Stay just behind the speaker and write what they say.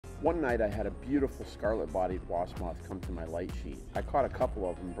One night I had a beautiful Scarlet Bodied Wasp Moth come to my light sheet. I caught a couple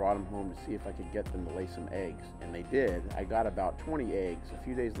of them, brought them home to see if I could get them to lay some eggs, and they did. I got about 20 eggs. A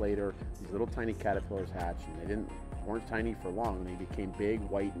few days later, these little tiny caterpillars hatched, and they weren't tiny for long. They became big,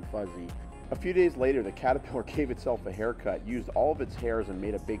 white, and fuzzy. A few days later, the caterpillar gave itself a haircut, used all of its hairs, and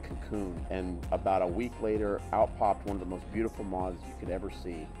made a big cocoon. And about a week later, out popped one of the most beautiful moths you could ever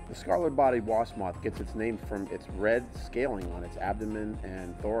see. The Scarlet Bodied Wasp Moth gets its name from its red scaling on its abdomen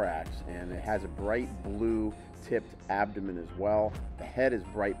and thorax, and it has a bright blue tipped abdomen as well. The head is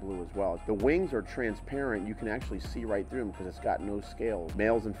bright blue as well. The wings are transparent. You can actually see right through them because it's got no scales.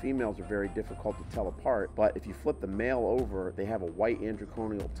 Males and females are very difficult to tell apart, but if you flip the male over, they have a white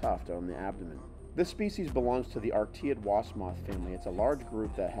androcorneal tuft on the abdomen. This species belongs to the Arctiid wasp moth family. It's a large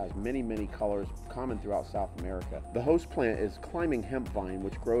group that has many colors common throughout South America. The host plant is climbing hemp vine,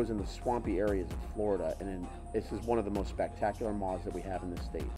 which grows in the swampy areas of Florida, and this is one of the most spectacular moths that we have in this state.